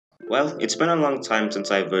Well, it's been a long time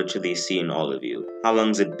since I've virtually seen all of you. How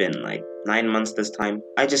long's it been, like 9 months this time?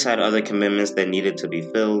 I just had other commitments that needed to be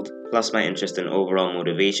filled, plus my interest and overall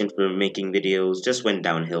motivation for making videos just went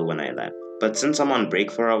downhill when I left. But since I'm on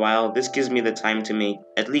break for a while, this gives me the time to make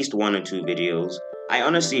at least 1 or 2 videos. I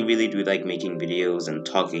honestly really do like making videos and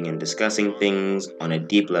talking and discussing things on a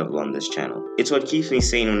deep level on this channel. It's what keeps me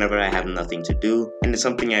sane whenever I have nothing to do, and it's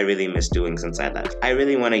something I really miss doing since I left. I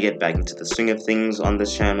really want to get back into the swing of things on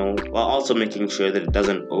this channel, while also making sure that it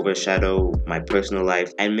doesn't overshadow my personal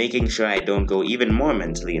life, and making sure I don't go even more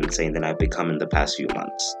mentally insane than I've become in the past few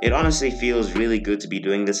months. It honestly feels really good to be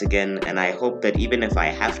doing this again, and I hope that even if I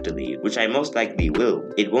have to leave, which I most likely will,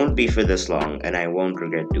 it won't be for this long and I won't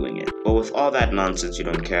regret doing it. But with all that nonsense you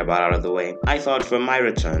don't care about out of the way, I thought for my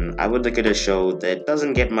return, I would look at a show that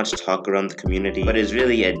doesn't get much talk around the community, but is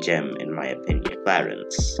really a gem in my opinion,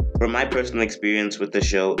 Clarence. From my personal experience with the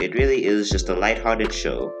show, it really is just a lighthearted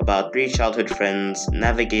show about 3 childhood friends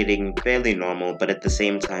navigating fairly normal but at the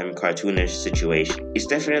same time cartoonish situations. It's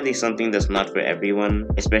definitely something that's not for everyone,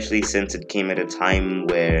 especially since it came at a time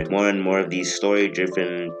where more and more of these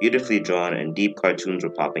story-driven, beautifully drawn, and deep cartoons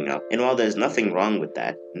were popping up. And while there's nothing wrong with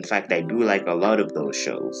that, in fact I do like a lot of those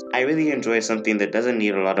shows, I really enjoy something that doesn't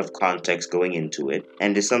need a lot of context going into it,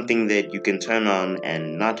 and is something that you can turn on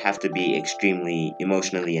and not have to be extremely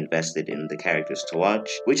emotionally invested in the characters to watch,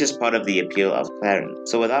 which is part of the appeal of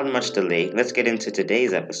Clarence. So without much delay, let's get into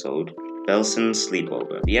today's episode, Belson's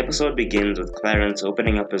Sleepover. The episode begins with Clarence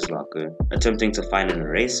opening up his locker, attempting to find an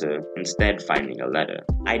eraser, instead finding a letter.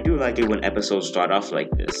 I do like it when episodes start off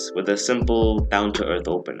like this, with a simple, down-to-earth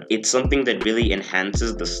opener. It's something that really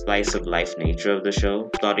enhances the slice-of-life nature of the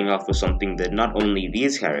show, starting off with something that not only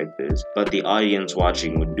these characters, but the audience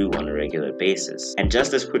watching would do on a regular basis. And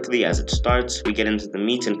just as quickly as it starts, we get into the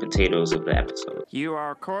meat and potatoes of the episode. You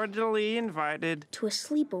are cordially invited to a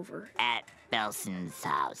sleepover at Belson's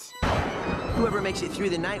house. Whoever makes it through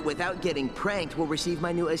the night without getting pranked will receive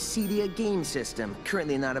my new Acedia game system,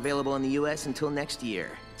 currently not available in the US until next year.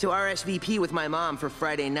 So RSVP with my mom for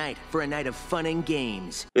Friday night for a night of fun and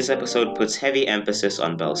games. This episode puts heavy emphasis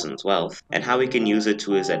on Belson's wealth, and how he can use it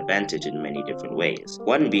to his advantage in many different ways.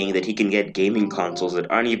 One being that he can get gaming consoles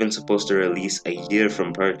that aren't even supposed to release a year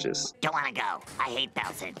from purchase. Don't wanna go. I hate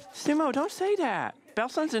Belson. Sumo, don't say that.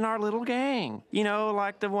 Belson's in our little gang. You know,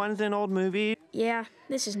 like the ones in old movies. Yeah,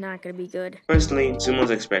 this is not gonna be good. Personally,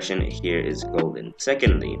 Sumo's expression here is golden.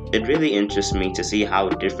 Secondly, it really interests me to see how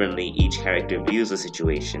differently each character views the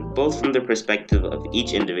situation, both from the perspective of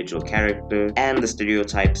each individual character and the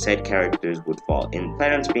stereotype said characters would fall in.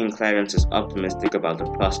 Clarence being Clarence is optimistic about the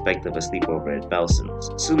prospect of a sleepover at Belson's.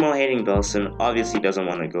 Sumo hating Belson obviously doesn't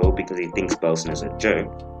want to go because he thinks Belson is a jerk,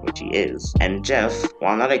 which he is. And Jeff,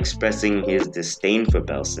 while not expressing his disdain for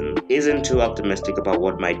Belson, isn't too optimistic about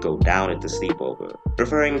what might go down at the sleepover.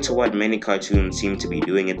 Referring to what many cartoons seem to be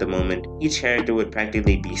doing at the moment, each character would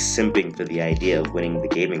practically be simping for the idea of winning the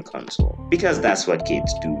gaming console. Because that's what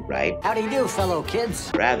kids do, right? How do you do, fellow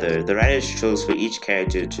kids? Rather, the writers chose for each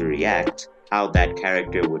character to react how that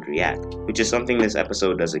character would react, which is something this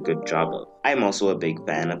episode does a good job of. I'm also a big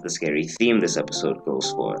fan of the scary theme this episode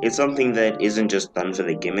goes for. It's something that isn't just done for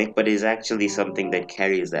the gimmick, but is actually something that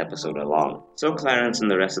carries the episode along. So Clarence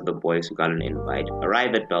and the rest of the boys who got an invite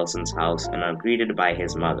arrive at Belson's house and are greeted by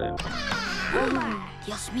his mother.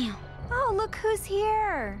 Dios mío. Oh, look who's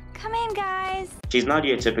here. Come in, guys. She's not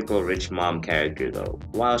your typical rich mom character though.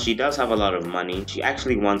 While she does have a lot of money, she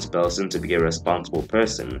actually wants Belson to be a responsible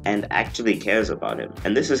person and actually cares about him.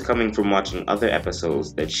 And this is coming from watching other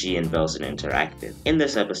episodes that she and Belson interacted. In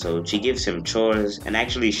this episode, she gives him chores and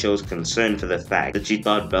actually shows concern for the fact that she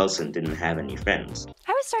thought Belson didn't have any friends.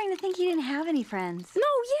 I was starting to think you didn't have any friends. No,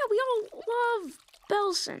 yeah, we all love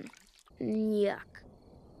Belson. Yuck.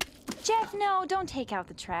 Jeff, no, don't take out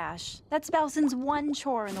the trash. That's Belson's one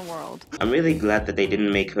chore in the world. I'm really glad that they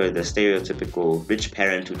didn't make her the stereotypical rich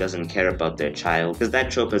parent who doesn't care about their child, because that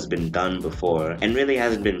trope has been done before and really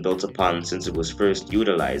hasn't been built upon since it was first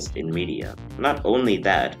utilized in media. Not only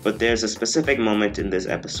that, but there's a specific moment in this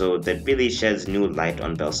episode that really sheds new light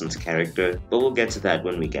on Belson's character, but we'll get to that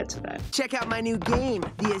when we get to that. Check out my new game,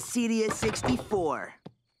 the Acedia 64.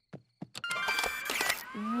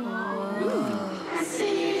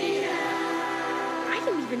 I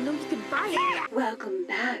didn't even know you could buy it. Welcome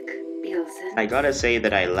back, Belson. Belson. I gotta say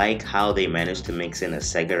that I like how they managed to mix in a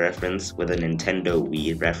Sega reference with a Nintendo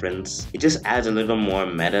Wii reference. It just adds a little more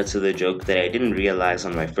meta to the joke that I didn't realize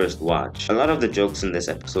on my first watch. A lot of the jokes in this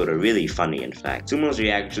episode are really funny, in fact. Sumo's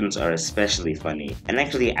reactions are especially funny, and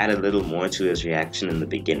actually add a little more to his reaction in the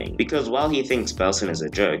beginning. Because while he thinks Belson is a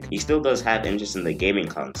jerk, he still does have interest in the gaming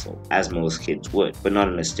console, as most kids would, but not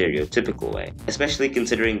in a stereotypical way. Especially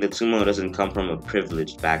considering that Sumo doesn't come from a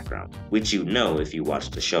privileged background, which you know if you watch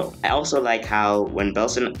the show. I also like how, when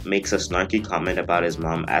Belson makes a snarky comment about his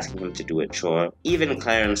mom asking him to do a chore, even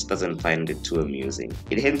Clarence doesn't find it too amusing.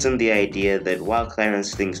 It hints on the idea that while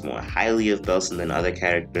Clarence thinks more highly of Belson than other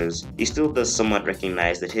characters, he still does somewhat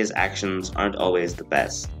recognize that his actions aren't always the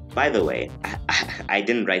best. By the way, I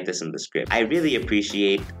didn't write this in the script. I really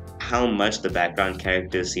appreciate how much the background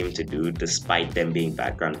characters seem to do despite them being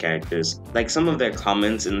background characters. Like, some of their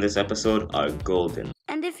comments in this episode are golden.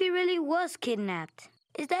 And if he really was kidnapped,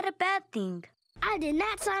 is that a bad thing? I did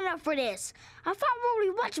not sign up for this. I thought we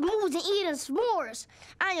would watch movies and eating s'mores.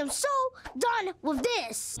 I am so done with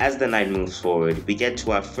this. As the night moves forward, we get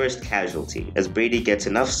to our first casualty, as Brady gets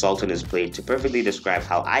enough salt on his plate to perfectly describe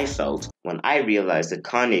how I felt when I realized that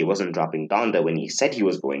Kanye wasn't dropping Donda when he said he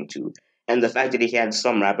was going to, and the fact that he had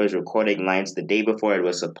some rappers recording lines the day before it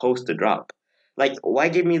was supposed to drop. Like, why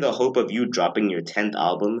give me the hope of you dropping your 10th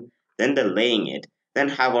album, then delaying it, then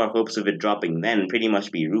have our hopes of it dropping then pretty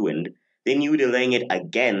much be ruined, then you delaying it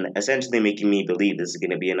again, essentially making me believe this is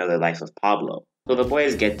going to be another Life of Pablo. So the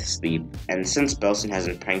boys get to sleep, and since Belson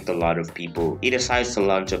hasn't pranked a lot of people, he decides to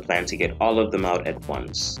launch a plan to get all of them out at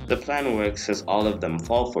once. The plan works as all of them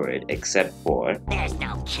fall for it, except for... There's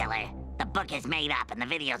no killer. The book is made up and the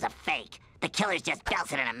video's a fake. The killer's just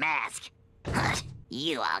Belson in a mask.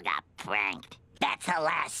 You all got pranked. That's the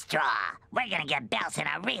last straw. We're gonna give Belson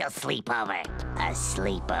a real sleepover. A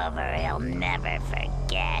sleepover he'll never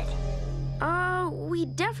forget. We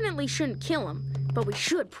definitely shouldn't kill him, but we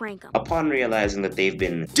should prank him. Upon realizing that they've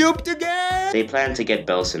been duped again, they plan to get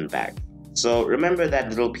Belson back. So remember that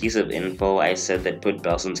little piece of info I said that put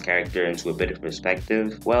Belson's character into a bit of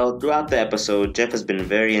perspective? Well, throughout the episode, Jeff has been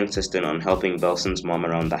very insistent on helping Belson's mom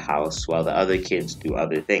around the house while the other kids do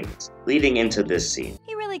other things, leading into this scene.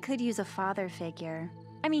 He really could use a father figure.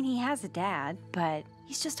 I mean, he has a dad, but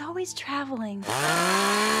he's just always traveling.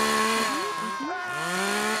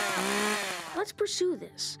 Let's pursue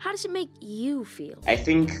this. How does it make you feel? I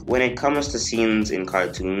think when it comes to scenes in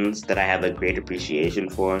cartoons that I have a great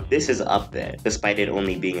appreciation for, this is up there, despite it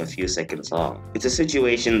only being a few seconds long. It's a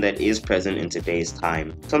situation that is present in today's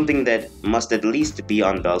time, something that must at least be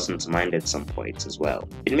on Belson's mind at some points as well.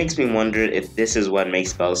 It makes me wonder if this is what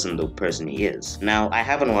makes Belson the person he is. Now, I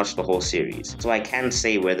haven't watched the whole series, so I can't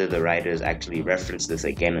say whether the writers actually reference this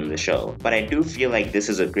again in the show, but I do feel like this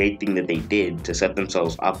is a great thing that they did to set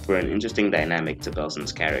themselves up for an interesting dynamic to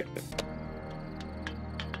Belson's character.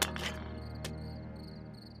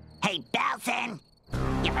 Hey, Belson!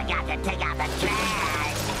 You forgot to take out the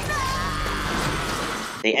trash!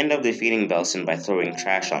 They end up defeating Belson by throwing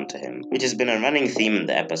trash onto him, which has been a running theme in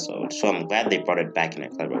the episode, so I'm glad they brought it back in a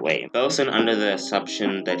clever way. Belson, under the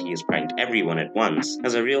assumption that he has pranked everyone at once,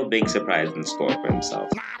 has a real big surprise in store for himself.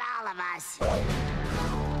 Not all of us!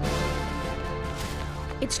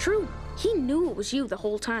 It's true. He knew it was you the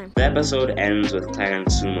whole time. The episode ends with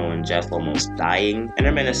Clarence, Sumo, and Jeff almost dying and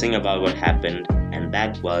reminiscing about what happened, and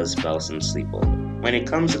that was Belson's sleepover. When it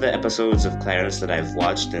comes to the episodes of Clarence that I've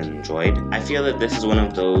watched and enjoyed, I feel that this is one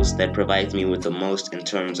of those that provides me with the most in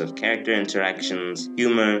terms of character interactions,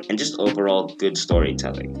 humor, and just overall good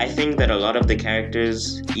storytelling. I think that a lot of the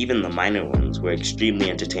characters, even the minor ones, were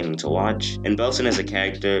extremely entertaining to watch, and Belson as a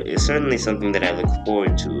character is certainly something that I look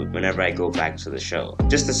forward to whenever I go back to the show,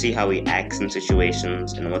 just to see how he acts in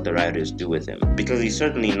situations and what the writers do with him, because he's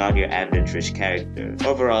certainly not your average rich character.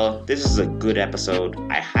 Overall, this is a good episode.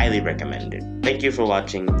 I highly recommend it. Thank you for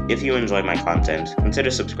watching. If you enjoy my content,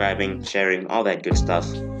 consider subscribing, sharing, all that good stuff.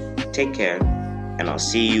 Take care, and I'll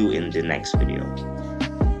see you in the next video.